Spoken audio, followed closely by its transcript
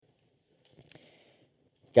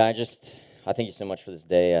God, I thank you so much for this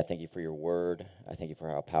day. I thank you for your word. I thank you for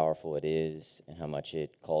how powerful it is and how much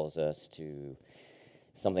it calls us to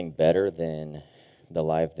something better than the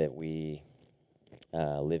life that we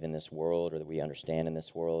live in this world or that we understand in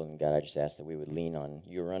this world. And God, I just ask that we would lean on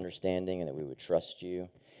your understanding and that we would trust you.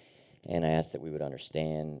 And I ask that we would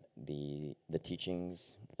understand the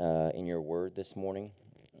teachings in your word this morning.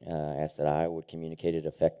 I ask that I would communicate it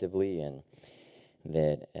effectively and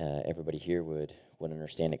that everybody here would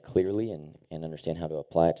understand it clearly and understand how to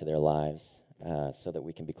apply it to their lives so that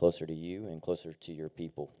we can be closer to you and closer to your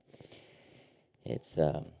people. It's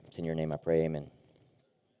in your name I pray, amen.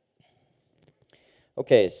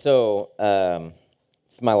 Okay, so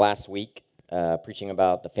it's my last week preaching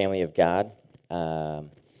about the family of God.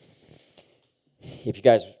 If you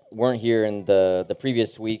guys weren't here in the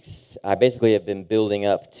previous weeks, I basically have been building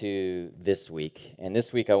up to this week. And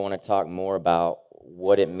this week I want to talk more about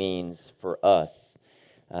what it means for us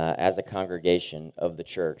as a congregation of the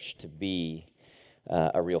church to be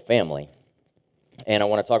a real family. And I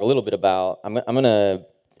want to talk a little bit about, I'm going to,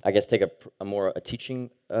 I guess, take a teaching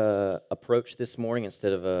approach this morning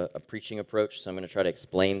instead of a preaching approach. So I'm going to try to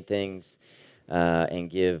explain things and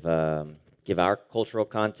give our cultural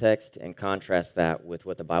context and contrast that with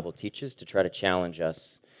what the Bible teaches to try to challenge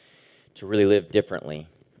us to really live differently.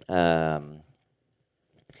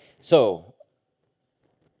 So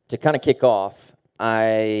to kind of kick off,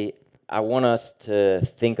 I want us to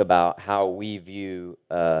think about how we view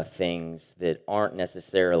things that aren't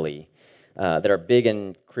necessarily, that are big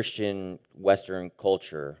in Christian Western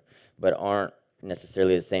culture, but aren't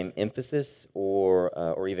necessarily the same emphasis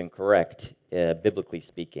or even correct, biblically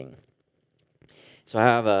speaking. So I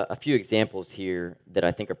have a few examples here that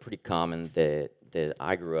I think are pretty common that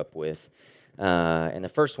I grew up with. And the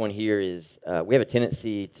first one here is we have a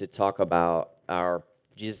tendency to talk about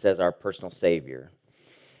Jesus as our personal Savior.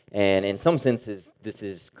 And in some senses, this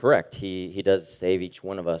is correct. He does save each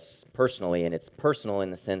one of us personally, and it's personal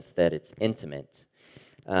in the sense that it's intimate.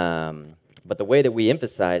 But the way that we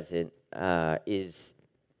emphasize it is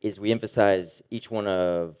we emphasize each one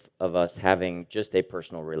of us having just a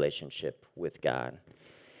personal relationship with God.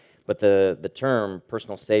 But the term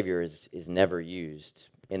personal Savior is never used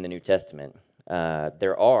in the New Testament.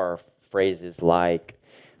 There are phrases like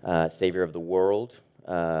Savior of the world,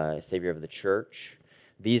 Savior of the church,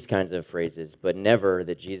 these kinds of phrases, but never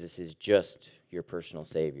that Jesus is just your personal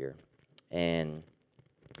Savior. And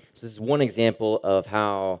so this is one example of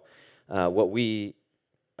how what we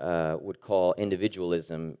would call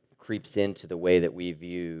individualism creeps into the way that we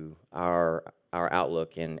view our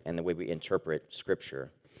outlook and the way we interpret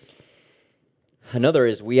Scripture. Another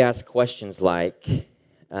is we ask questions like,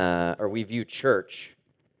 or we view church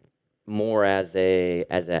more as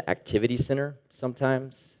an activity center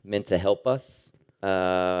sometimes, meant to help us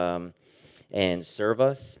and serve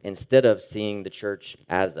us, instead of seeing the church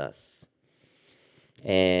as us.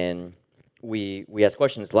 And we ask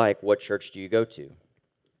questions like, what church do you go to?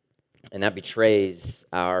 And that betrays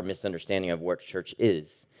our misunderstanding of what church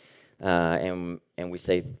is. And we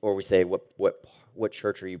say, what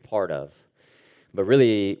church are you part of? But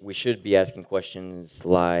really, we should be asking questions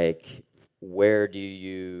like, where do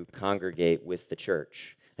you congregate with the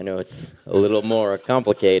church? I know it's a little more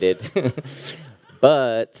complicated,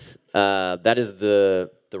 but that is the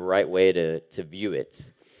right way to view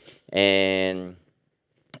it. And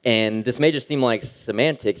this may just seem like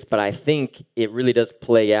semantics, but I think it really does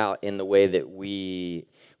play out in the way that we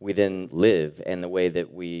then live and the way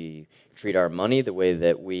that we treat our money, the way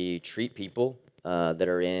that we treat people that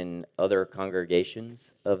are in other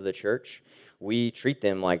congregations of the church. We treat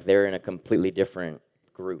them like they're in a completely different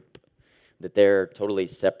group, that they're totally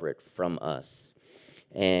separate from us.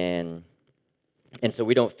 And so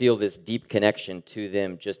we don't feel this deep connection to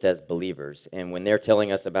them just as believers. And when they're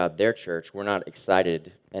telling us about their church, we're not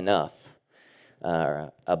excited enough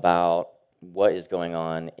about what is going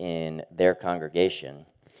on in their congregation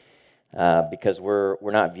because we're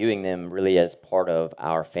not viewing them really as part of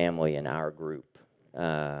our family and our group.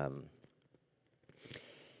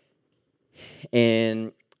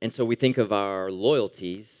 And so we think of our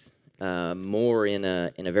loyalties more in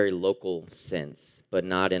a very local sense, but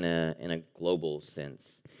not in a global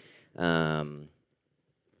sense. And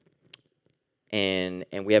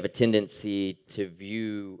we have a tendency to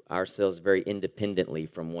view ourselves very independently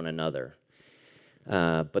from one another.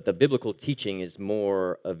 But the biblical teaching is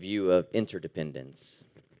more a view of interdependence.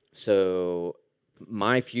 So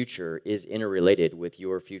my future is interrelated with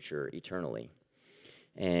your future eternally.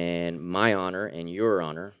 And my honor and your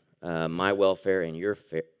honor, my welfare and your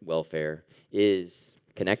welfare is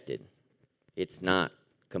connected. It's not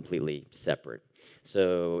completely separate.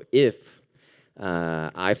 So if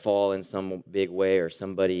I fall in some big way, or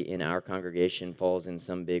somebody in our congregation falls in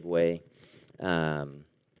some big way, um,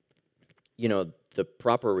 the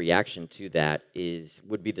proper reaction to that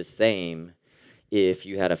would be the same if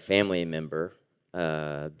you had a family member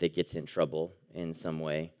that gets in trouble in some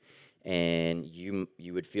way, and you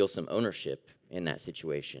would feel some ownership in that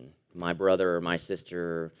situation. My brother or my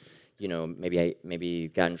sister,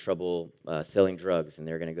 maybe got in trouble selling drugs, and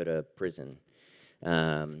they're going to go to prison.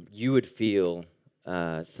 You would feel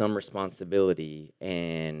some responsibility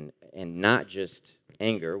and not just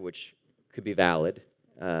anger, which could be valid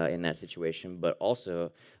in that situation, but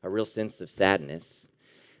also a real sense of sadness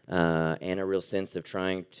and a real sense of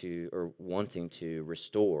trying to or wanting to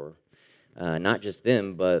restore not just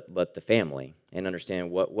them, but the family, and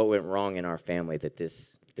understand what went wrong in our family that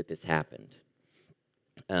this happened.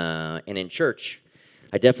 And in church,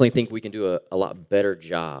 I definitely think we can do a lot better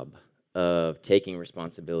job of taking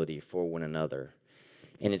responsibility for one another.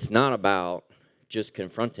 And it's not about just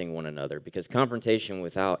confronting one another, because confrontation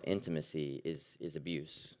without intimacy is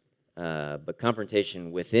abuse. But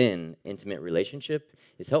confrontation within intimate relationship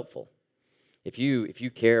is helpful. If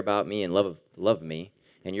you care about me and love me,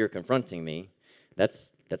 and you're confronting me,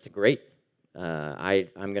 that's a great.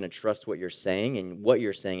 I'm going to trust what you're saying, and what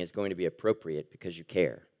you're saying is going to be appropriate because you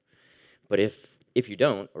care. But if you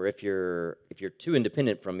don't, or if you're too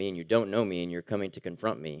independent from me and you don't know me and you're coming to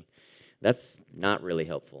confront me, that's not really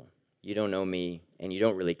helpful. You don't know me and you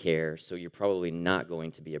don't really care, so you're probably not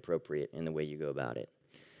going to be appropriate in the way you go about it.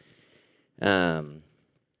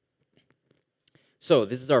 So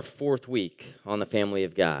this is our 4th week on the family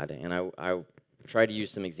of God, and I tried to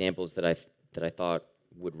use some examples that I thought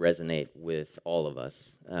would resonate with all of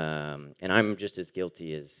us. And I'm just as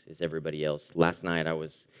guilty as everybody else. Last night I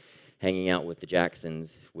was hanging out with the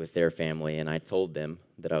Jacksons with their family, and I told them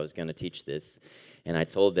that I was going to teach this, and I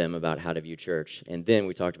told them about how to view church, and then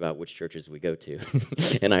we talked about which churches we go to,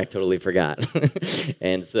 and I totally forgot.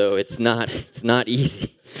 And so it's not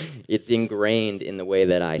easy. It's ingrained in the way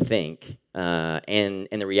that I think, and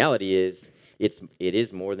the reality is, it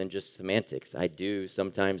is more than just semantics. I do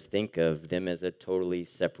sometimes think of them as a totally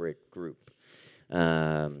separate group.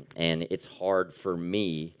 And it's hard for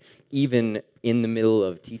me, even in the middle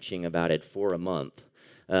of teaching about it for a month,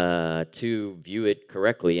 to view it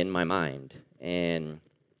correctly in my mind. And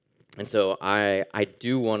so I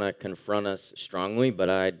do want to confront us strongly, but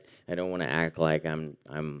I don't want to act like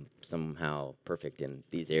I'm somehow perfect in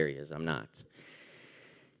these areas. I'm not.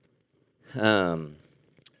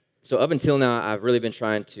 So up until now, I've really been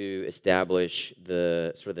trying to establish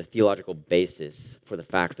the theological basis for the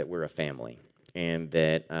fact that we're a family, and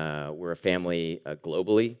that we're a family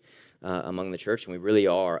globally among the church, and we really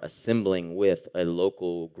are assembling with a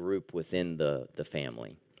local group within the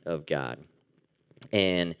family of God.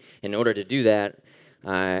 And in order to do that,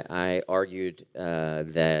 I argued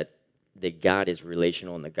that God is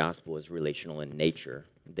relational and the gospel is relational in nature,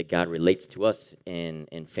 that God relates to us in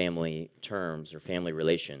family terms or family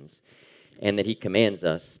relations, and that he commands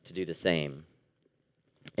us to do the same.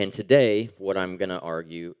 And today, what I'm going to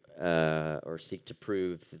argue or seek to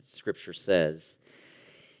prove that Scripture says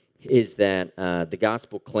is that the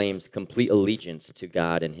gospel claims complete allegiance to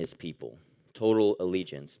God and his people, total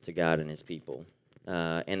allegiance to God and his people,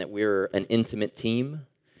 and that we're an intimate team,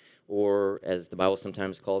 or as the Bible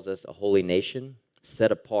sometimes calls us, a holy nation,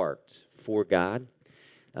 set apart for God,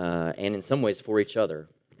 and in some ways for each other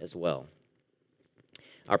as well.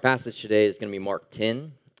 Our passage today is going to be Mark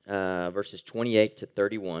 10, verses 28 to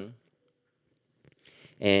 31.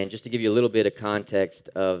 And just to give you a little bit of context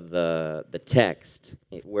of the text,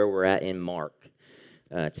 where we're at in Mark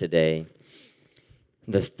today,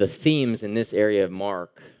 the themes in this area of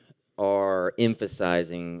Mark are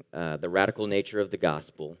emphasizing the radical nature of the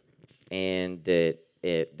gospel, and that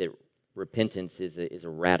repentance is a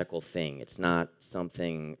radical thing. It's not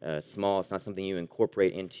something small. It's not something you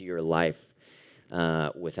incorporate into your life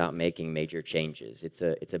without making major changes. It's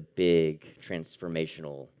a big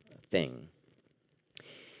transformational thing.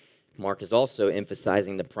 Mark is also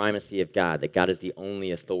emphasizing the primacy of God, that God is the only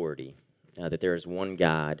authority, that there is one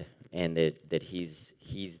God, and that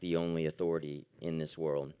He's the only authority in this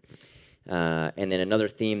world. And then another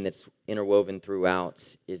theme that's interwoven throughout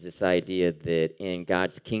is this idea that in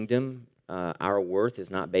God's kingdom, our worth is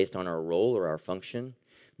not based on our role or our function,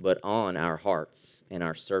 but on our hearts and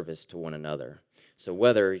our service to one another. So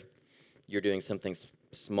whether you're doing something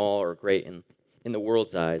small or great in the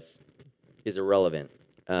world's eyes is irrelevant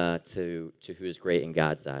to who is great in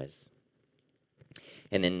God's eyes.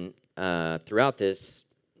 And then throughout this,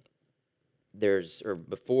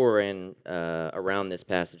 before and around this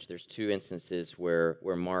passage, there's two instances where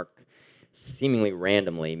Mark seemingly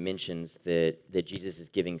randomly mentions that Jesus is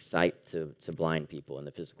giving sight to blind people in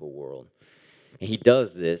the physical world. And he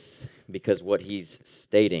does this because what he's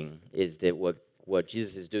stating is that what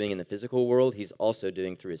Jesus is doing in the physical world, he's also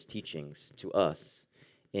doing through his teachings to us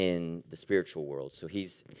in the spiritual world. So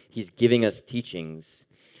he's giving us teachings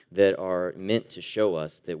that are meant to show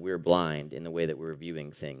us that we're blind in the way that we're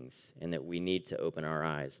viewing things and that we need to open our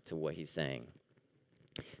eyes to what he's saying.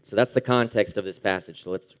 So that's the context of this passage. So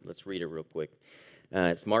let's read it real quick.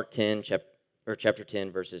 It's Mark 10, chapter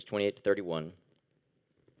 10, verses 28 to 31.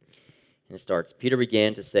 And it starts, Peter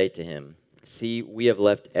began to say to him, "See, we have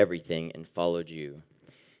left everything and followed you."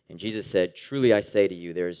 And Jesus said, "Truly I say to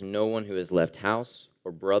you, there is no one who has left house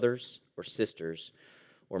or brothers or sisters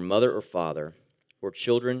or mother or father or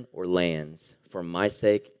children or lands for my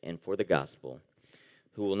sake and for the gospel,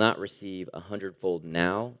 who will not receive 100-fold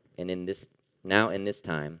now in this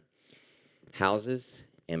time, houses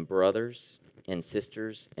and brothers and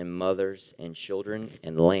sisters and mothers and children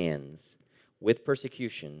and lands, with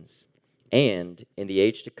persecutions, and in the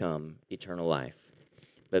age to come, eternal life.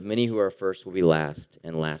 But many who are first will be last,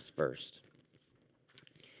 and last first."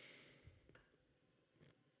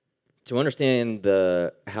 To understand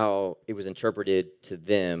how it was interpreted to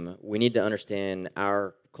them, we need to understand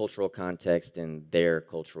our cultural context and their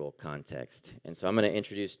cultural context. And so I'm going to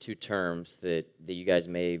introduce two terms that you guys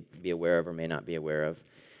may be aware of or may not be aware of.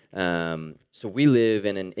 So we live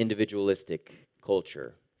in an individualistic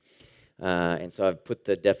culture. And so I've put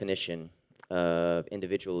the definition of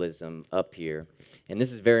individualism up here. And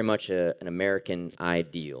this is very much an American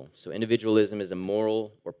ideal. So individualism is a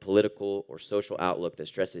moral or political or social outlook that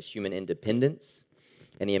stresses human independence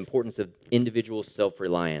and the importance of individual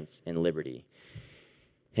self-reliance and liberty.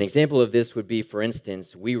 An example of this would be, for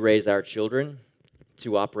instance, we raise our children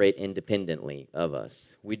to operate independently of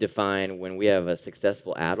us. We define when we have a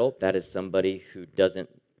successful adult, that is somebody who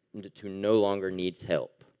no longer needs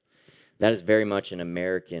help. That is very much an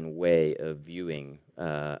American way of viewing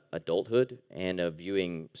adulthood and of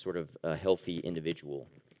viewing sort of a healthy individual.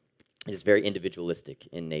 It's very individualistic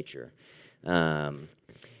in nature. And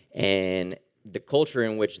the culture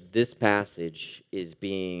in which this passage is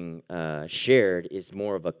being shared is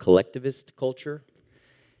more of a collectivist culture.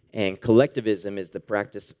 And collectivism is the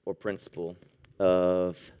practice or principle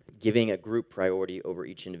of giving a group priority over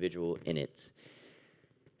each individual in it.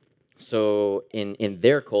 So in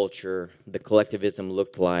their culture, the collectivism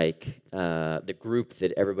looked like the group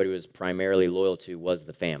that everybody was primarily loyal to was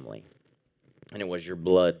the family, and it was your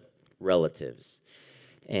blood relatives.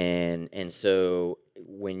 And so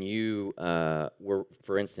when you were,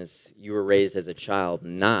 for instance, you were raised as a child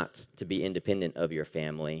not to be independent of your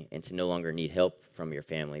family and to no longer need help from your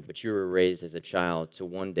family, but you were raised as a child to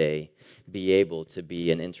one day be able to be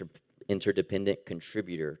an interdependent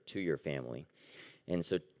contributor to your family. And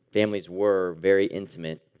so families were very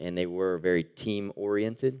intimate, and they were very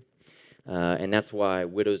team-oriented. And that's why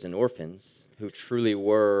widows and orphans, who truly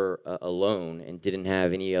were alone and didn't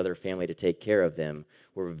have any other family to take care of them,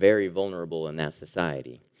 were very vulnerable in that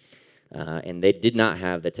society. And they did not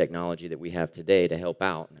have the technology that we have today to help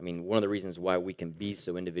out. I mean, one of the reasons why we can be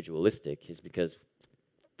so individualistic is because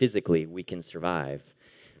physically we can survive.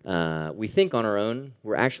 We think on our own.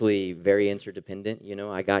 We're actually very interdependent. You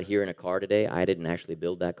know, I got here in a car today. I didn't actually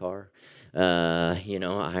build that car.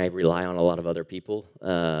 I rely on a lot of other people.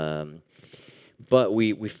 But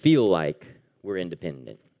we feel like we're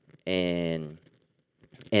independent. And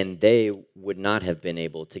they would not have been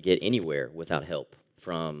able to get anywhere without help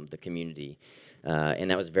from the community. And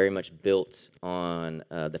that was very much built on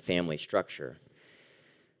the family structure.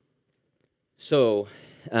 So,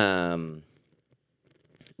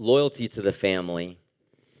 loyalty to the family,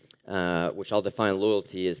 which I'll define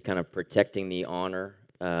loyalty as kind of protecting the honor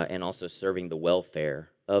and also serving the welfare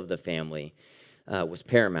of the family, was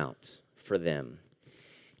paramount for them.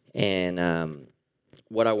 And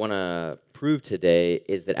what I want to prove today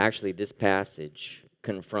is that actually this passage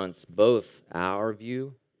confronts both our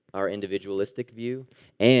view, our individualistic view,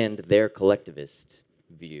 and their collectivist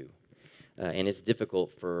view. And it's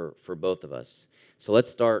difficult for both of us. So let's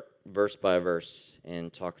start verse by verse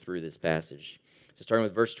and talk through this passage. So starting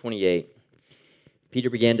with verse 28, Peter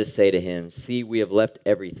began to say to him, "See, we have left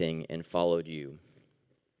everything and followed you."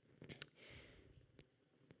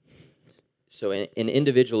 So in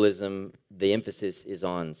individualism, the emphasis is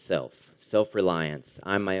on self-reliance.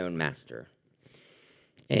 I'm my own master.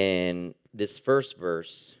 And this first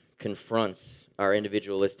verse confronts our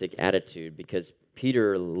individualistic attitude because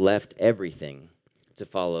Peter left everything to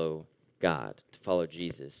follow God, to follow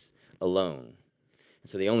Jesus. alone.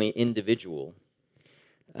 So the only individual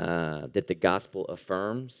that the gospel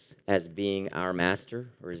affirms as being our master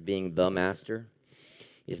or as being the master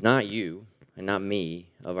is not you and not me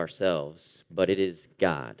of ourselves, but it is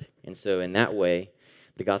God. And so in that way,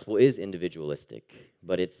 the gospel is individualistic,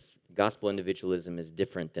 but gospel individualism is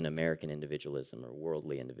different than American individualism or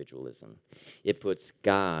worldly individualism. It puts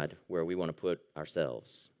God where we want to put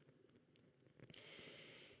ourselves.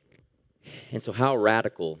 And so how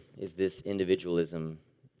radical is this individualism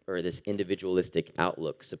or this individualistic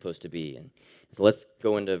outlook supposed to be? And so let's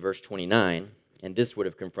go into verse 29, and this would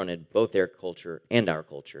have confronted both their culture and our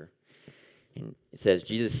culture. And it says,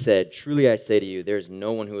 Jesus said, "Truly I say to you, there is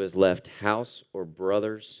no one who has left house or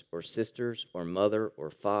brothers or sisters or mother or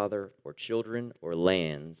father or children or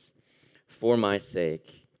lands for my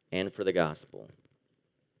sake and for the gospel."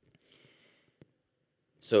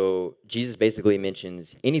 So Jesus basically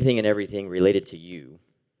mentions anything and everything related to you,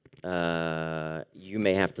 you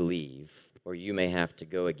may have to leave or you may have to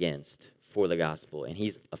go against for the gospel. And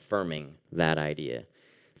he's affirming that idea.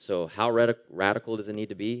 So how radical does it need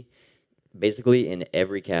to be? Basically, in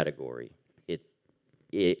every category,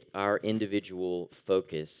 our individual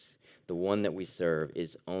focus, the one that we serve,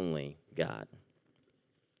 is only God.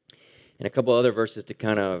 And a couple other verses to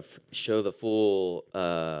kind of show the full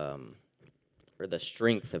or the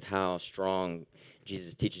strength of how strong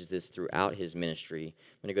Jesus teaches this throughout his ministry.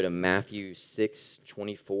 I'm going to go to Matthew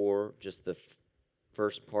 6:24, just the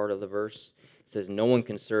first part of the verse. It says, "No one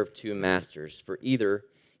can serve two masters, for either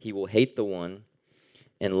he will hate the one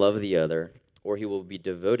and love the other, or he will be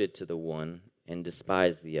devoted to the one and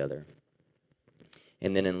despise the other."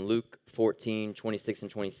 And then in Luke 14:26 and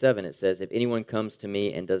 27, it says, "If anyone comes to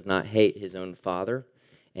me and does not hate his own father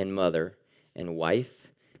and mother and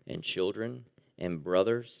wife and children and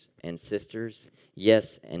brothers and sisters,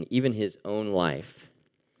 yes, and even his own life,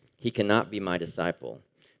 he cannot be my disciple.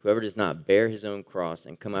 Whoever does not bear his own cross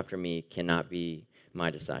and come after me cannot be my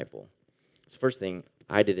disciple." So first thing,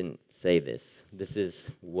 I didn't say this. This is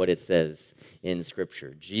what it says in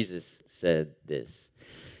Scripture. Jesus said this.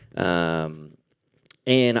 And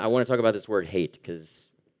I want to talk about this word hate because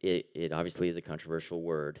it obviously is a controversial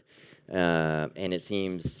word. And it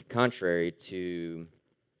seems contrary to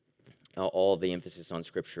all the emphasis on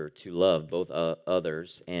Scripture to love both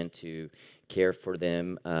others and to care for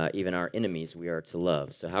them, even our enemies we are to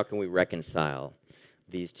love. So how can we reconcile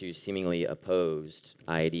these two seemingly opposed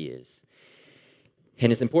ideas?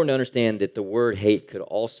 And it's important to understand that the word hate could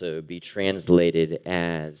also be translated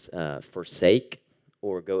as forsake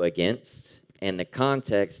or go against. And the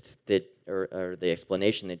context that, or the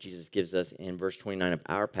explanation that Jesus gives us in verse 29 of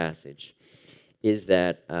our passage is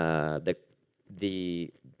that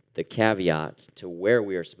the caveat to where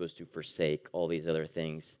we are supposed to forsake all these other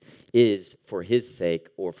things is for his sake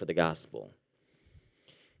or for the gospel.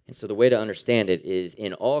 And so the way to understand it is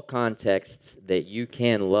in all contexts that you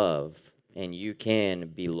can love and you can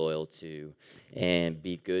be loyal to and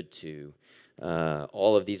be good to,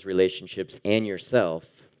 all of these relationships and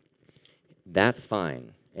yourself, that's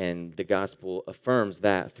fine. And the gospel affirms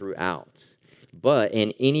that throughout. But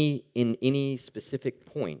in any specific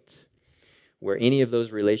point where any of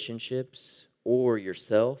those relationships or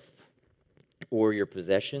yourself or your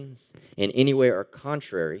possessions in any way are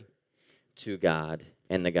contrary to God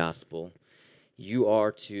and the gospel, you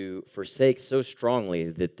are to forsake so strongly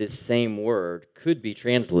that this same word could be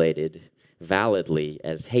translated validly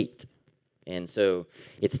as hate. And so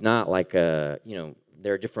it's not like there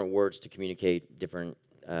are different words to communicate different,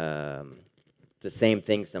 the same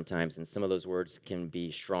thing sometimes, and some of those words can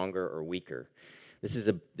be stronger or weaker. This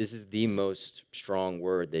is the most strong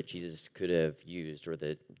word that Jesus could have used, or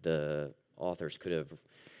that the authors could have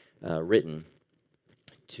written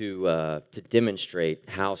to demonstrate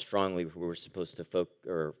how strongly we're supposed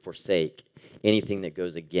to forsake anything that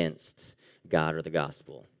goes against God or the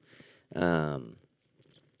gospel. And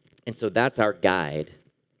so that's our guide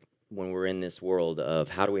when we're in this world of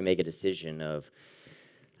how do we make a decision of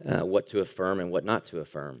what to affirm and what not to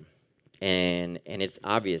affirm. And it's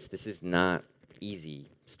obvious this is not easy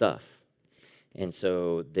stuff. And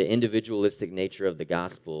so the individualistic nature of the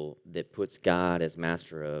gospel that puts God as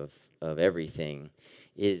master of everything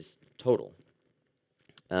is total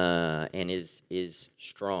and is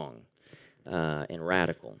strong and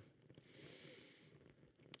radical.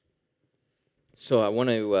 So I want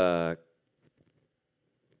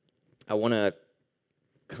to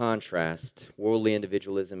contrast worldly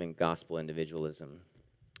individualism and gospel individualism.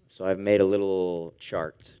 So I've made a little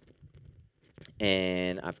chart.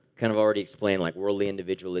 And I've kind of already explained, like, worldly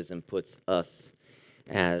individualism puts us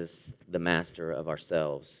as the master of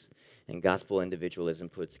ourselves. And gospel individualism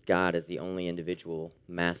puts God as the only individual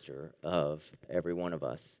master of every one of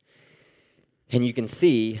us. And you can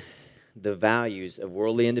see the values of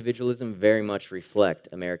worldly individualism very much reflect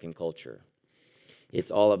American culture.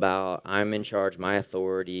 It's all about, I'm in charge, my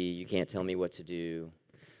authority, you can't tell me what to do.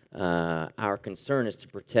 Our concern is to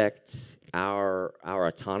protect our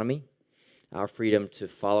autonomy, our freedom to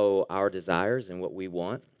follow our desires and what we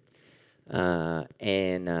want,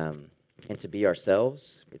 and to be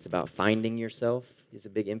ourselves. It's about finding yourself is a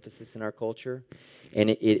big emphasis in our culture. And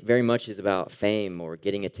it very much is about fame or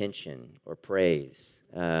getting attention or praise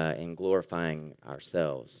and glorifying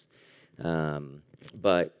ourselves.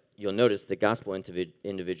 But you'll notice that gospel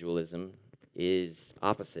individualism is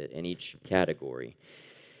opposite in each category.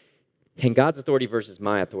 And God's authority versus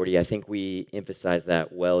my authority, I think we emphasize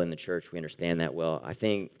that well in the church. We understand that well. I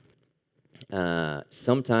think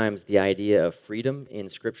sometimes the idea of freedom in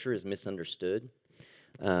Scripture is misunderstood.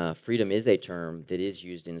 Freedom is a term that is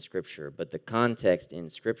used in Scripture, but the context in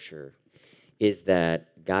Scripture is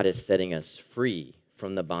that God is setting us free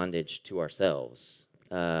from the bondage to ourselves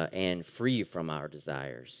and free from our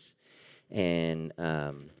desires and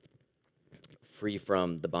free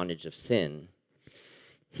from the bondage of sin.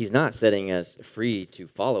 He's not setting us free to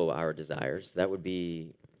follow our desires. That would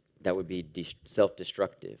be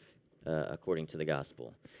self-destructive, according to the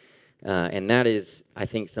gospel. And that is, I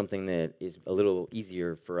think, something that is a little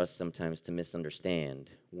easier for us sometimes to misunderstand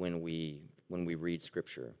when we read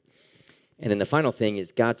Scripture. And then the final thing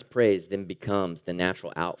is God's praise then becomes the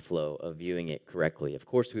natural outflow of viewing it correctly. Of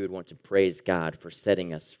course, we would want to praise God for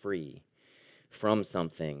setting us free from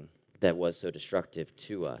something that was so destructive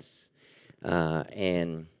to us.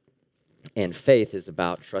 And faith is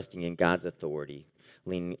about trusting in God's authority,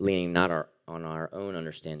 leaning not on our own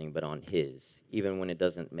understanding, but on His, even when it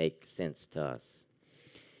doesn't make sense to us.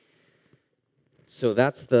 So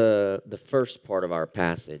that's the first part of our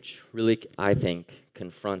passage. Really, I think,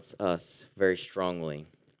 confronts us very strongly.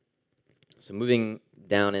 So moving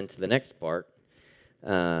down into the next part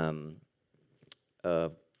of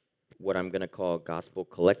what I'm going to call gospel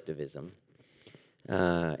collectivism.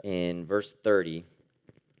 In verse 30,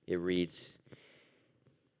 it reads,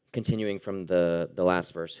 continuing from the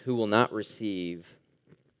last verse, who will not receive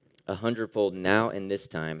 100-fold now in this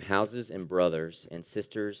time houses and brothers and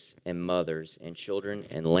sisters and mothers and children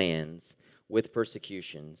and lands with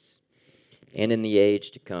persecutions, and in the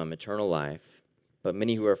age to come eternal life, but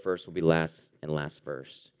many who are first will be last and last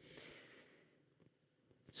first.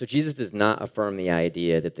 So Jesus does not affirm the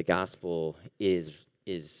idea that the gospel is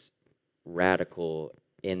radical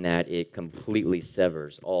in that it completely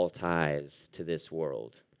severs all ties to this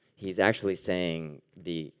world. He's actually saying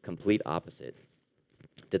the complete opposite,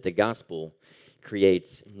 that the gospel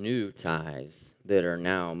creates new ties that are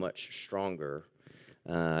now much stronger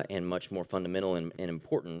and much more fundamental and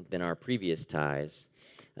important than our previous ties,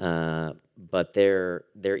 but they're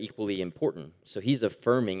equally important. So he's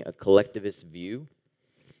affirming a collectivist view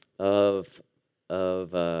of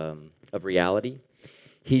reality.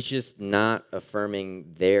 He's just not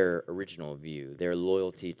affirming their original view, their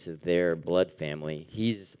loyalty to their blood family.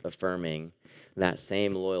 He's affirming that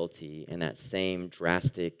same loyalty and that same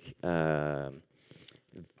drastic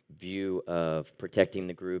view of protecting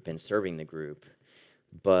the group and serving the group,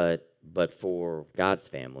 but for God's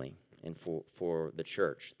family and for the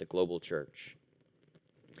church, the global church.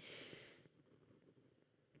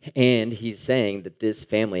 And he's saying that this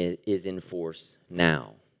family is in force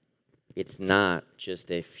now. It's not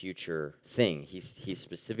just a future thing. He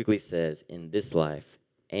specifically says in this life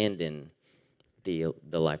and in the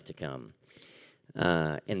life to come.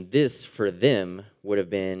 And this, for them, would have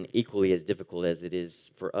been equally as difficult as it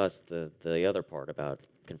is for us, the other part about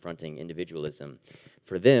confronting individualism.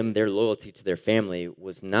 For them, their loyalty to their family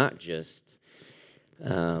was not just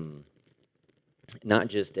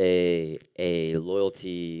a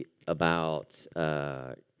loyalty about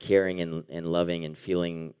caring and loving and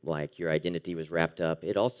feeling like your identity was wrapped up.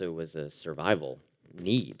 It also was a survival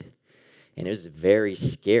need. And it was very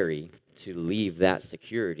scary to leave that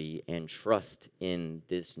security and trust in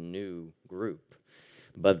this new group.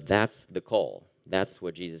 But that's the call. That's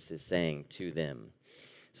what Jesus is saying to them.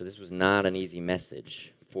 So this was not an easy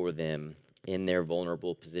message for them in their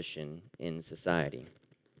vulnerable position in society.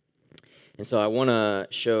 And so I want to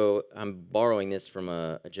show, I'm borrowing this from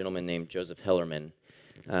a gentleman named Joseph Hellerman,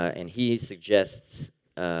 and he suggests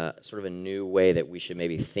sort of a new way that we should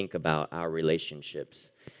maybe think about our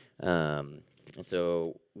relationships. And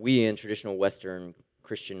so we in traditional Western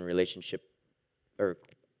Christian relationship or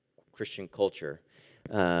Christian culture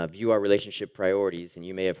view our relationship priorities, and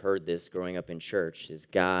you may have heard this growing up in church, is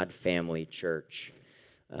God, family, church.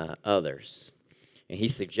 others. And he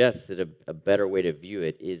suggests that a better way to view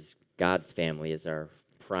it is God's family as our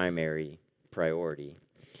primary priority.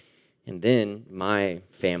 And then my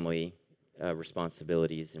family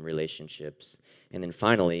responsibilities and relationships. And then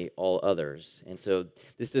finally, all others. And so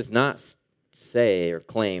this does not say or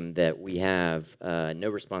claim that we have no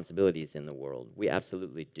responsibilities in the world. We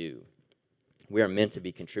absolutely do. We are meant to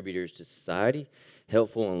be contributors to society,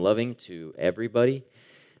 helpful and loving to everybody.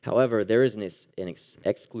 However, there is an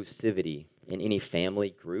exclusivity in any family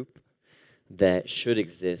group that should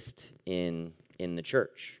exist in the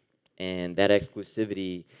church. And that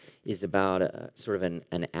exclusivity is about sort of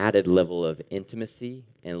an added level of intimacy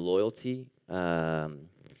and loyalty and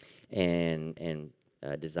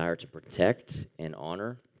desire to protect and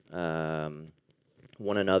honor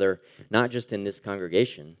one another, not just in this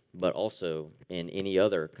congregation, but also in any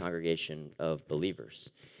other congregation of believers.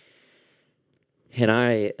 And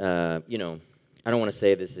I don't want to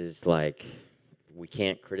say this is like we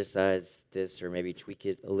can't criticize this or maybe tweak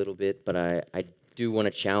it a little bit, but I do want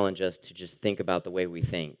to challenge us to just think about the way we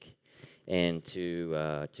think and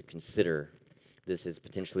to consider this as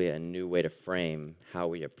potentially a new way to frame how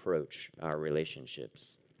we approach our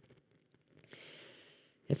relationships.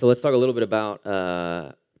 And so let's talk a little bit about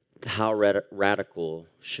how radical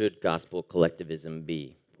should gospel collectivism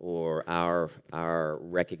be, or our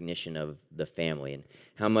recognition of the family, and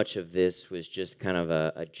how much of this was just kind of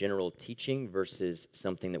a general teaching versus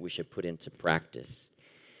something that we should put into practice.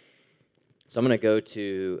 So I'm going to go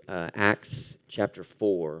to Acts chapter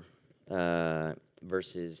 4,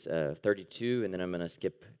 verses 32, and then I'm going to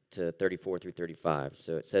skip to 34 through 35.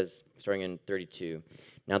 So it says, starting in 32,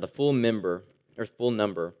 now the full number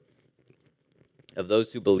of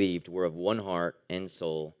those who believed were of one heart and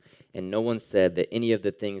soul, and no one said that any of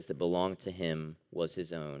the things that belonged to him was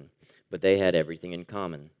his own, but they had everything in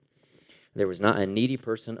common. There was not a needy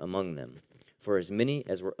person among them, for as many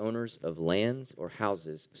as were owners of lands or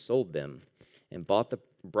houses sold them, and brought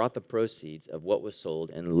the proceeds of what was sold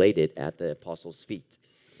and laid it at the apostles' feet.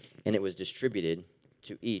 And it was distributed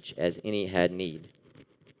to each as any had need.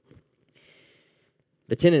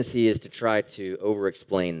 The tendency is to try to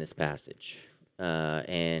over-explain this passage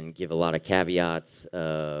and give a lot of caveats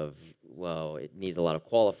of, well, it needs a lot of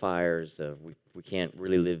qualifiers, of we can't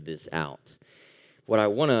really live this out. What I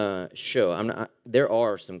want to show, there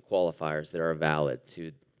are some qualifiers that are valid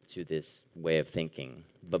to this way of thinking.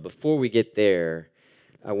 But before we get there,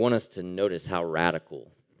 I want us to notice how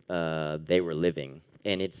radical they were living.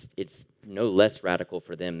 And it's no less radical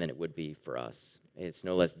for them than it would be for us. It's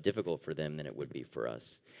no less difficult for them than it would be for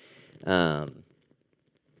us.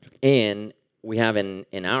 And we have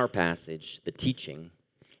in our passage the teaching,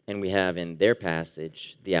 and we have in their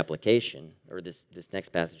passage the application, or this next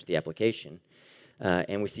passage, the application.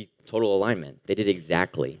 And we see total alignment. They did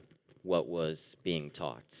exactly what was being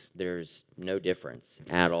taught. There's no difference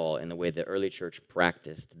at all in the way the early church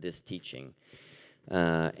practiced this teaching.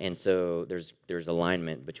 And so there's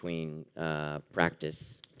alignment between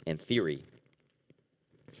practice and theory.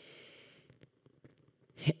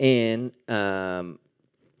 And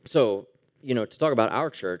so, to talk about our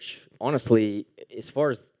church, honestly, as far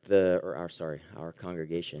as our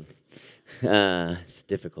congregation, it's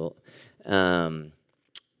difficult. I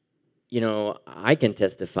can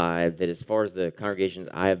testify that as far as the congregations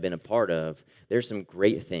I have been a part of, there's some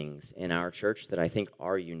great things in our church that I think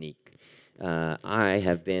are unique. I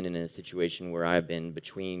have been in a situation where I've been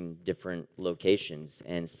between different locations,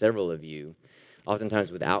 and several of you,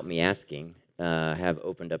 oftentimes without me asking, have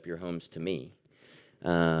opened up your homes to me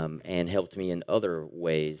and helped me in other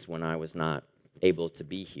ways when I was not able to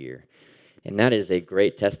be here. And that is a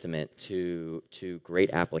great testament to great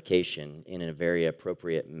application in a very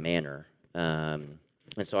appropriate manner. And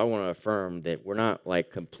so I want to affirm that we're not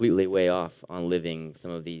like completely way off on living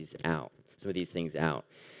some of these things out.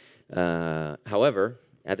 However,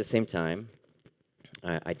 at the same time,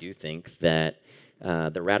 I do think that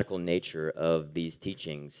the radical nature of these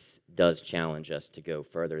teachings does challenge us to go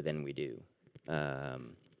further than we do.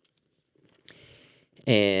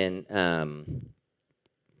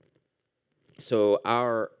 So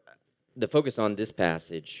the focus on this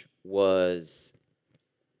passage was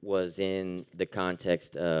in the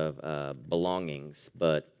context of belongings,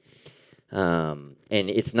 and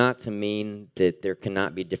it's not to mean that there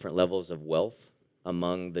cannot be different levels of wealth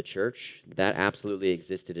among the church. That absolutely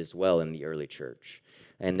existed as well in the early church,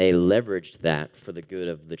 and they leveraged that for the good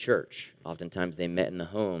of the church. Oftentimes they met in the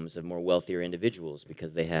homes of more wealthier individuals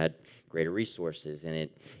because they had greater resources, and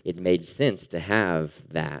it made sense to have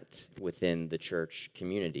that within the church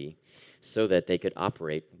community so that they could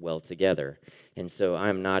operate well together. And so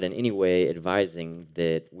I'm not in any way advising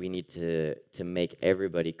that we need to make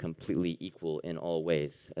everybody completely equal in all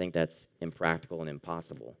ways. I think that's impractical and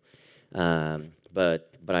impossible. But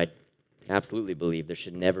I absolutely believe there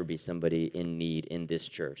should never be somebody in need in this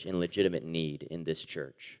church, in legitimate need in this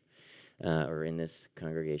church, or in this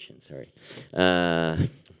congregation, sorry.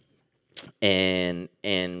 And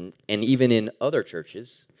even in other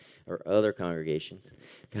churches or other congregations,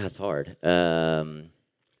 God's hard.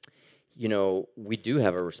 We do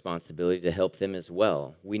have a responsibility to help them as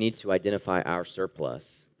well. We need to identify our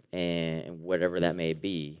surplus and whatever that may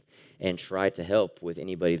be, and try to help with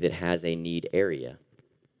anybody that has a need area.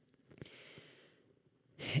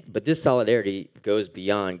 But this solidarity goes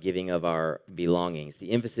beyond giving of our belongings.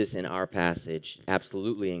 The emphasis in our passage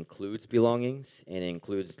absolutely includes belongings, and it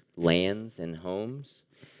includes lands and homes,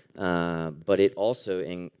 but it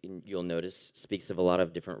also, you'll notice, speaks of a lot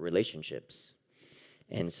of different relationships.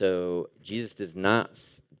 And so Jesus does not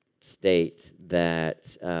state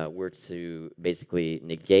that we're to basically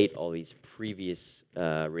negate all these previous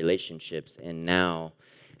relationships and now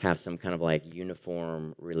have some kind of like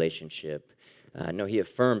uniform relationship. No, he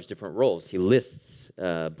affirms different roles. He lists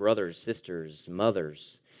brothers, sisters,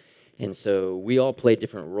 mothers. And so we all play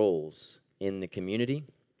different roles in the community.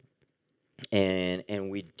 And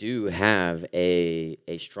we do have a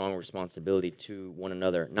strong responsibility to one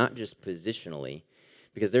another, not just positionally,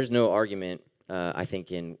 because there's no argument, I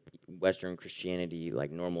think, in Western Christianity,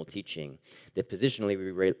 like normal teaching, that positionally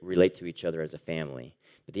we relate to each other as a family.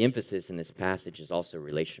 But the emphasis in this passage is also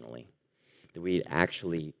relationally, that we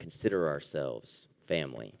actually consider ourselves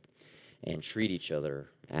family and treat each other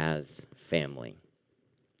as family.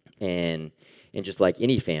 And just like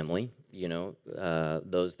any family,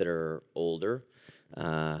 those that are older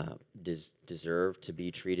deserve to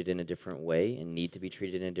be treated in a different way and need to be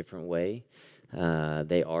treated in a different way.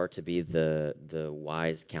 They are to be the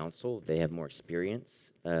wise counsel. They have more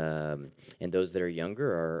experience. And those that are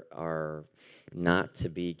younger are not to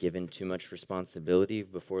be given too much responsibility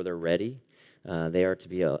before they're ready. They are to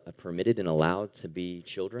be permitted and allowed to be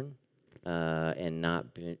children, and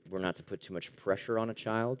we're not to put too much pressure on a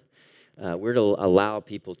child. We're to allow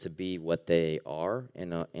people to be what they are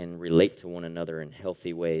and relate to one another in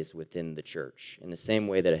healthy ways within the church, in the same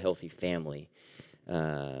way that a healthy family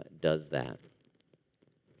does that.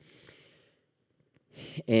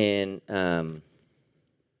 And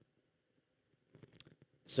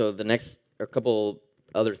so the next, a couple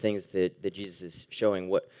other things that Jesus is showing,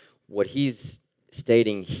 what he's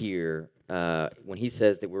stating here when he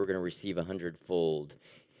says that we're going to receive 100-fold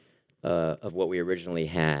of what we originally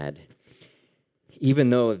had.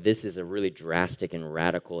 Even though this is a really drastic and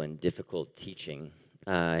radical and difficult teaching,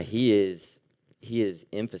 he is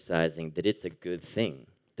emphasizing that it's a good thing,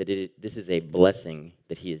 that this is a blessing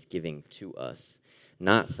that he is giving to us,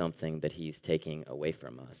 not something that he's taking away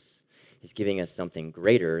from us. He's giving us something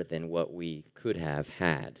greater than what we could have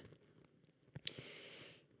had.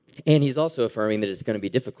 And he's also affirming that it's going to be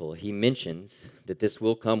difficult. He mentions that this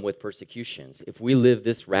will come with persecutions. If we live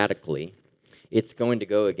this radically, it's going to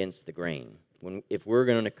go against the grain. If we're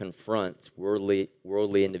going to confront worldly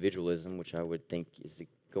individualism, which I would think is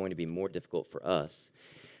going to be more difficult for us,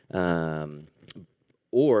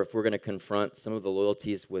 or if we're going to confront some of the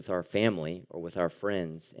loyalties with our family or with our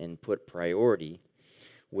friends and put priority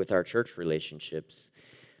with our church relationships,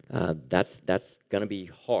 that's going to be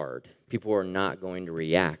hard. People are not going to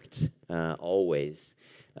react always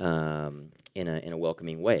in a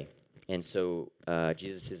welcoming way. And so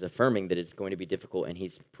Jesus is affirming that it's going to be difficult, and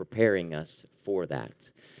he's preparing us for that.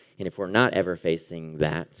 And if we're not ever facing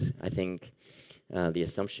that, I think the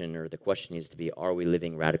assumption or the question needs to be, are we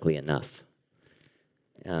living radically enough?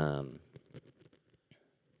 And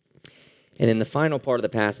in the final part of the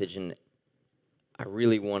passage, and I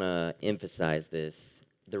really want to emphasize this,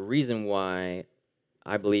 the reason why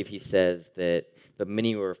I believe he says that, but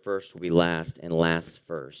many who are first will be last, and last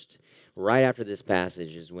first. Right after this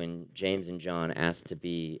passage is when James and John ask to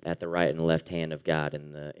be at the right and left hand of God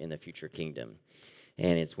in the future kingdom.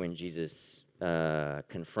 And it's when Jesus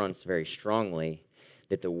confronts very strongly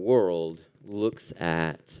that the world looks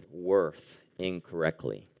at worth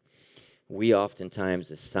incorrectly. We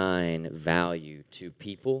oftentimes assign value to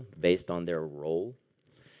people based on their role,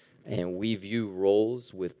 and we view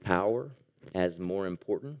roles with power as more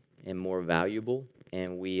important and more valuable,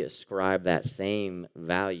 and we ascribe that same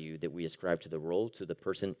value that we ascribe to the role to the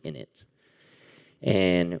person in it.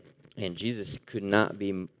 And Jesus could not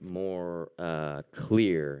be more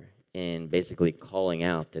clear in basically calling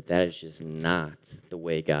out that is just not the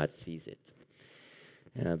way God sees it.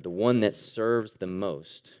 The one that serves the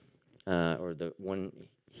most or the one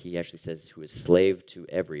he actually says who is slave to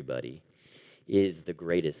everybody, is the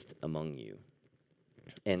greatest among you.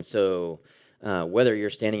 And so, whether you're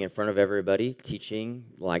standing in front of everybody teaching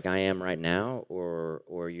like I am right now,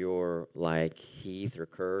 or you're like Heath or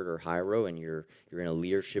Kurt or Hyro, and you're in a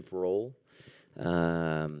leadership role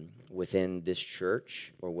within this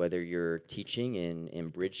church, or whether you're teaching in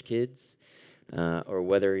Bridge Kids, or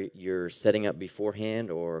whether you're setting up beforehand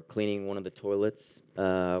or cleaning one of the toilets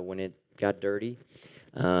when it got dirty.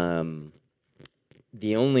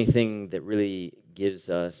 The only thing that really gives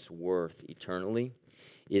us worth eternally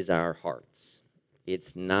is our hearts.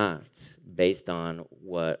 It's not based on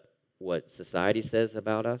what society says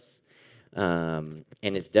about us, and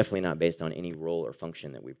it's definitely not based on any role or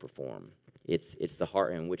function that we perform. It's the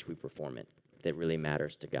heart in which we perform it that really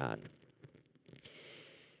matters to God.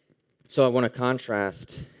 So I want to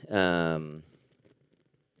contrast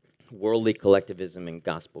worldly collectivism and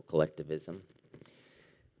gospel collectivism.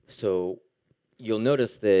 So you'll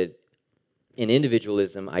notice that in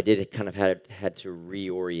individualism, I did kind of had to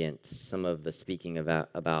reorient some of the speaking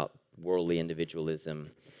about worldly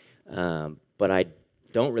individualism, but I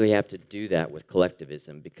don't really have to do that with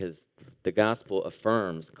collectivism, because the gospel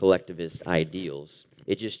affirms collectivist ideals.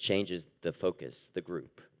 It just changes the focus, the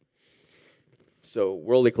group. So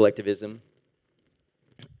worldly collectivism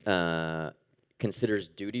considers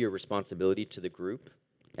duty or responsibility to the group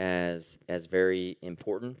as very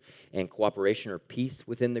important, and cooperation or peace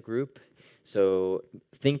within the group. So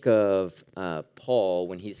think of Paul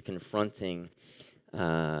when he's confronting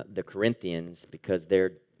the Corinthians because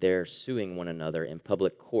they're suing one another in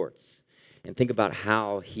public courts, and think about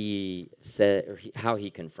how he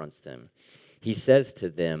confronts them. He says to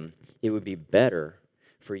them, "It would be better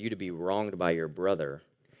for you to be wronged by your brother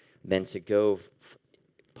than to go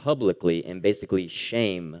publicly and basically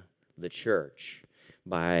shame the church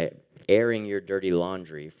by airing your dirty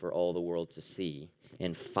laundry for all the world to see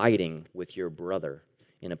and fighting with your brother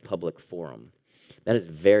in a public forum." That is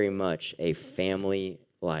very much a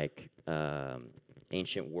family-like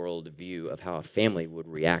ancient world view of how a family would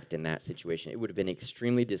react in that situation. It would have been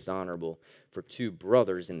extremely dishonorable for two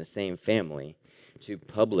brothers in the same family to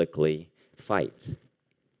publicly fight.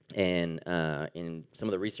 And in some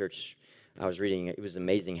of the research I was reading, it was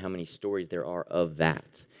amazing how many stories there are of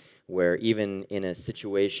that, where even in a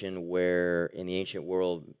situation where in the ancient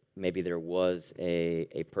world maybe there was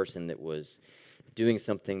a person that was doing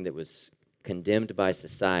something that was condemned by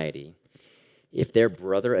society, if their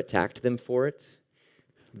brother attacked them for it,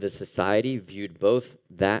 the society viewed both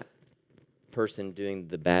that person doing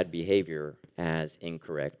the bad behavior as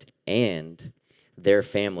incorrect and their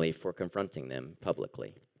family for confronting them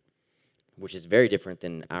publicly, which is very different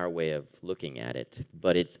than our way of looking at it.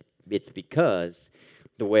 But it's because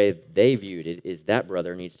the way they viewed it is that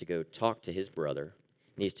brother needs to go talk to his brother,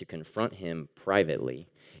 needs to confront him privately,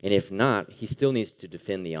 and if not, he still needs to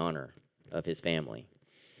defend the honor of his family,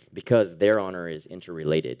 because their honor is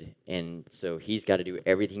interrelated. And so he's got to do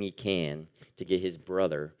everything he can to get his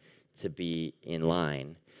brother to be in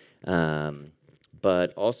line,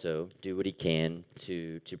 but also do what he can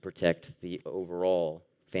to protect the overall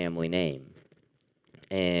family name.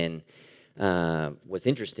 And what's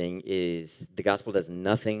interesting is the gospel does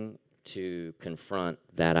nothing to confront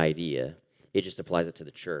that idea. It just applies it to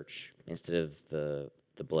the church instead of the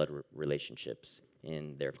blood relationships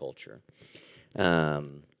in their culture.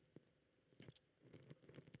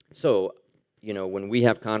 So, when we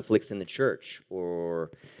have conflicts in the church,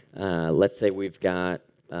 or let's say we've got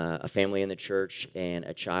a family in the church and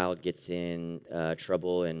a child gets in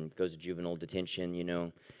trouble and goes to juvenile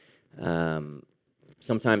detention,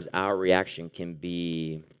 sometimes our reaction can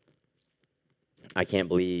be, "I can't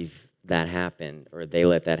believe that happened," or "they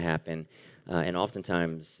let that happen." And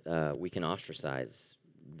oftentimes we can ostracize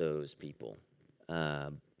those people.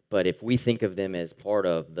 But if we think of them as part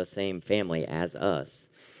of the same family as us,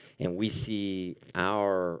 and we see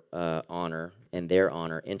our honor and their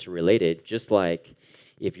honor interrelated, just like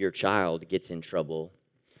if your child gets in trouble,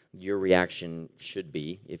 your reaction should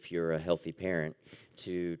be, if you're a healthy parent,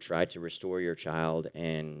 to try to restore your child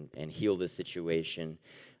and heal the situation.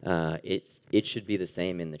 It should be the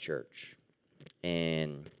same in the church.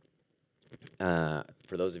 And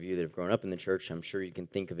for those of you that have grown up in the church, I'm sure you can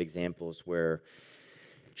think of examples where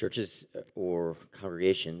churches or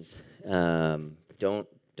congregations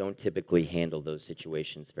don't typically handle those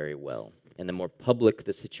situations very well. And the more public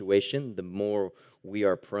the situation, the more we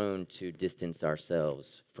are prone to distance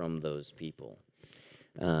ourselves from those people.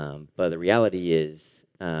 But the reality is,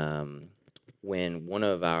 when one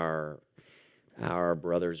of our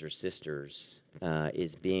brothers or sisters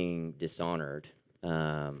is being dishonored,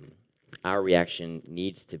 our reaction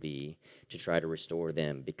needs to be to try to restore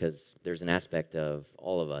them, because there's an aspect of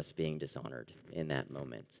all of us being dishonored in that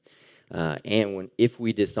moment. And if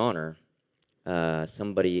we dishonor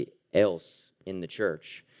somebody else in the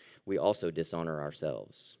church, we also dishonor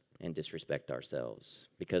ourselves and disrespect ourselves,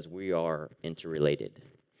 because we are interrelated.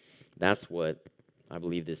 That's what I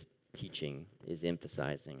believe this teaching is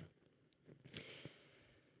emphasizing.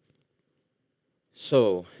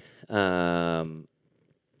 So,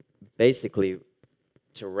 basically,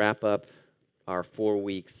 to wrap up our 4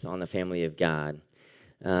 weeks on the family of God,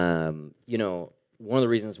 one of the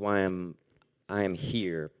reasons why I am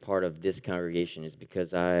here, part of this congregation, is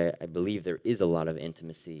because I believe there is a lot of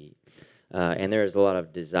intimacy, and there is a lot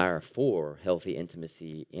of desire for healthy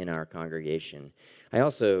intimacy in our congregation. I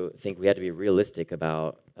also think we have to be realistic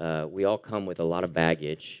about we all come with a lot of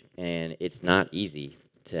baggage, and it's not easy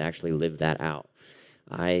to actually live that out.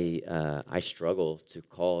 I struggle to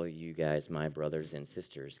call you guys my brothers and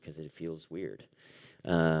sisters because it feels weird,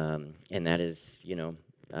 and that is,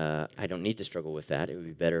 I don't need to struggle with that. It would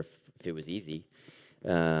be better if it was easy,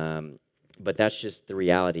 but that's just the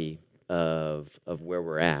reality of where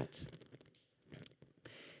we're at.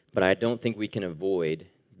 But I don't think we can avoid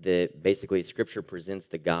that. Basically, Scripture presents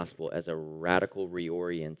the gospel as a radical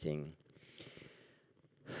reorienting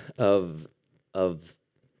of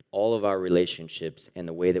all of our relationships and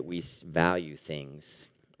the way that we value things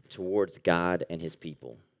towards God and His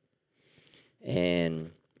people.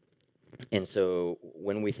 And so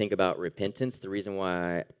when we think about repentance, the reason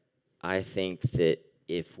why I think that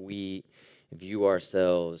if we view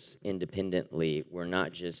ourselves independently, we're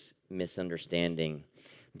not just misunderstanding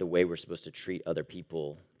the way we're supposed to treat other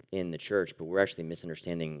people in the church, but we're actually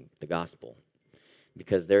misunderstanding the gospel.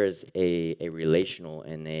 Because there is a relational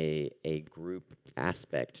and a group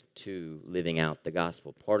aspect to living out the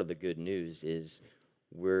gospel. Part of the good news is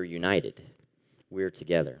we're united. We're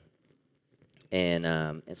together. And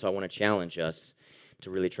so I want to challenge us to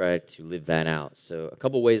really try to live that out. So a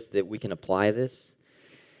couple ways that we can apply this.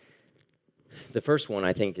 The first one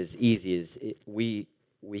I think is easy, is we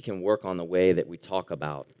can work on the way that we talk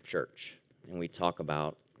about church, and we talk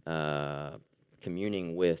about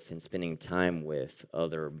communing with and spending time with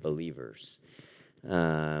other believers.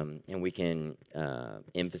 And we can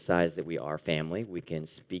emphasize that we are family. We can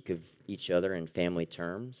speak of each other in family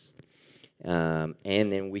terms. And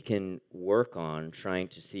then we can work on trying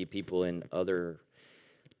to see people in other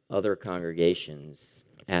congregations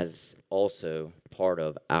as also part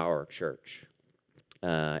of our church.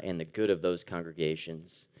 And the good of those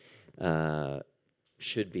congregations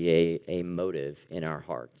should be a motive in our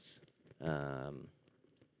hearts. The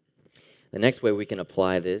next way we can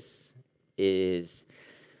apply this is,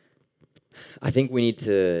 I think we need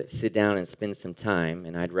to sit down and spend some time,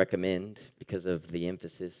 and I'd recommend, because of the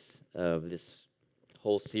emphasis of this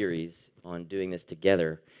whole series on doing this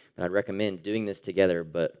together, but I'd recommend doing this together,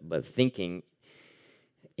 but thinking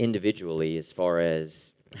individually as far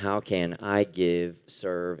as how can I give,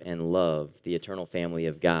 serve, and love the eternal family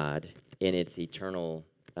of God in its eternal,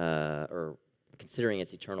 or considering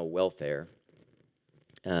its eternal welfare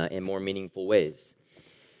in more meaningful ways.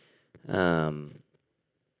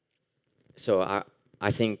 So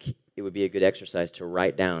I think it would be a good exercise to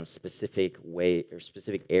write down specific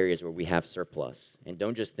areas where we have surplus, and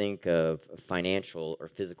don't just think of financial or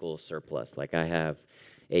physical surplus. Like I have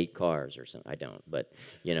 8 cars or something. I don't, but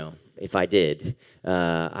if I did,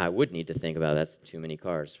 I would need to think about that's too many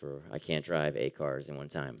cars I can't drive 8 cars in one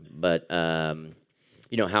time. But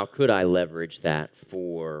how could I leverage that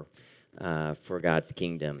for God's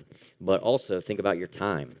kingdom? But also think about your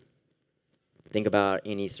time. Think about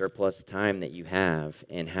any surplus time that you have,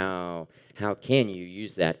 and how can you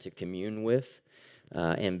use that to commune with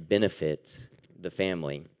and benefit the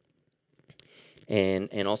family.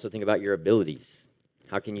 And also think about your abilities.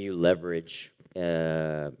 How can you leverage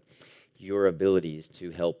your abilities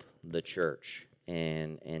to help the church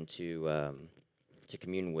and to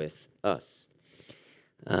commune with us?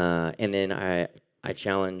 And then I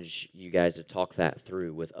challenge you guys to talk that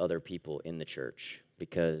through with other people in the church,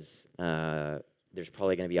 because there's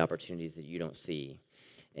probably going to be opportunities that you don't see,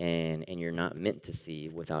 and you're not meant to see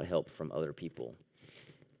without help from other people.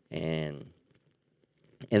 And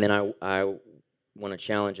then I want to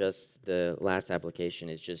challenge us. The last application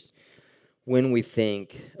is just, when we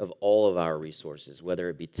think of all of our resources, whether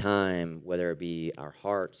it be time, whether it be our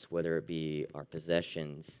hearts, whether it be our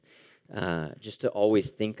possessions, just to always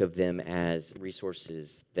think of them as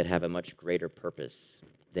resources that have a much greater purpose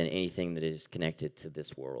than anything that is connected to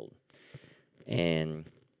this world. And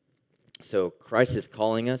so Christ is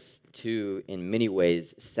calling us to, in many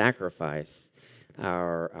ways, sacrifice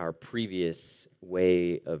our previous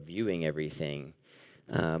way of viewing everything.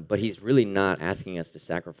 But he's really not asking us to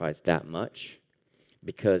sacrifice that much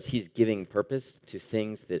because he's giving purpose to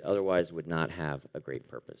things that otherwise would not have a great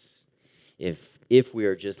purpose. If we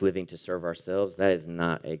are just living to serve ourselves, that is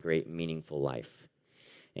not a great, meaningful life.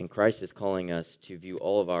 And Christ is calling us to view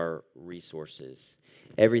all of our resources,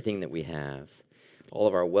 everything that we have, all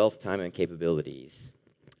of our wealth, time, and capabilities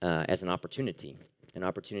as an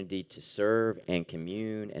opportunity to serve and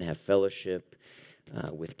commune and have fellowship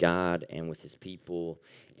with God and with his people,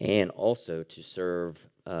 and also to serve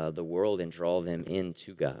the world and draw them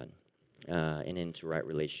into God and into right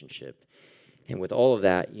relationship. And with all of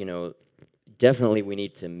that, definitely we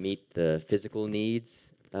need to meet the physical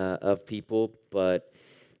needs of people, but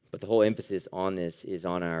the whole emphasis on this is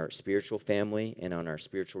on our spiritual family and on our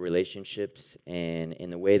spiritual relationships, and in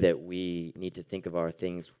the way that we need to think of our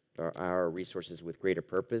things, our resources with greater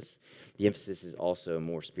purpose. The emphasis is also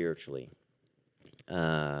more spiritually,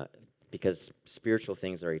 because spiritual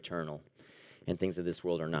things are eternal and things of this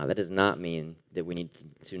world are not. That does not mean that we need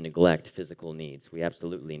to neglect physical needs. We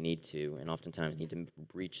absolutely need to, and oftentimes need to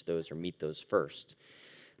reach those or meet those first.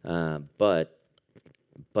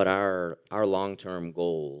 But our long-term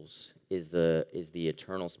goals is the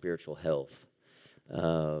eternal spiritual health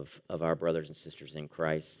of our brothers and sisters in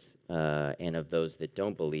Christ, and of those that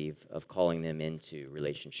don't believe, of calling them into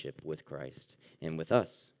relationship with Christ and with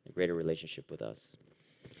us, a greater relationship with us.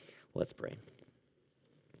 Let's pray.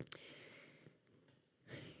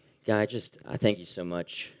 God, I thank you so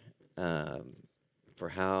much for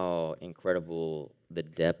how incredible the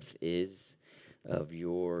depth is of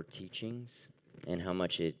your teachings, and how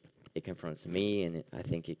much it confronts me, and I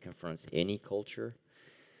think it confronts any culture,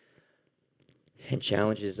 and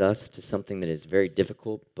challenges us to something that is very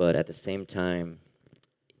difficult, but at the same time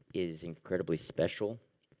is incredibly special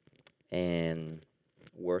and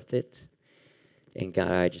worth it. And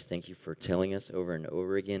God, I just thank you for telling us over and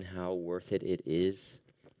over again how worth it is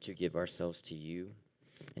to give ourselves to you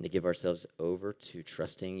and to give ourselves over to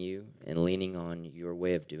trusting you and leaning on your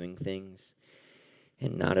way of doing things,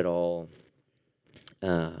 and not at all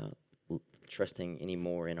trusting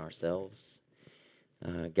anymore in ourselves.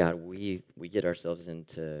 God, we get ourselves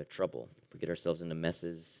into trouble. We get ourselves into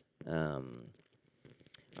messes.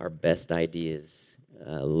 Our best ideas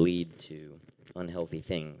lead to unhealthy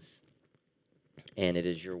things. And it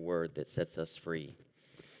is your word that sets us free.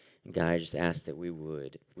 And God, I just ask that we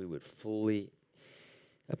would fully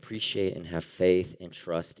appreciate and have faith and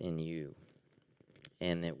trust in you,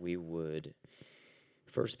 and that we would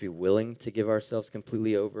first be willing to give ourselves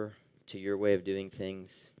completely over to your way of doing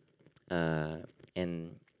things, and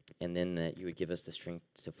then that you would give us the strength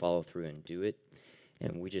to follow through and do it.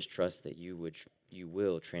 And we just trust that you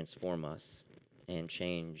will transform us and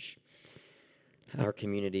change our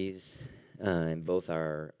communities, in both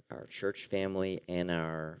our church family and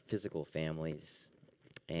our physical families,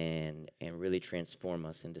 and really transform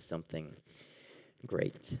us into something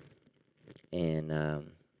great. And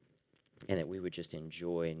that we would just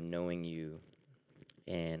enjoy knowing you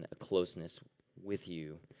and a closeness with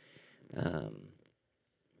you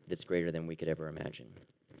that's greater than we could ever imagine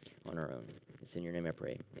on our own. It's in your name I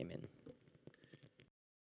pray. Amen.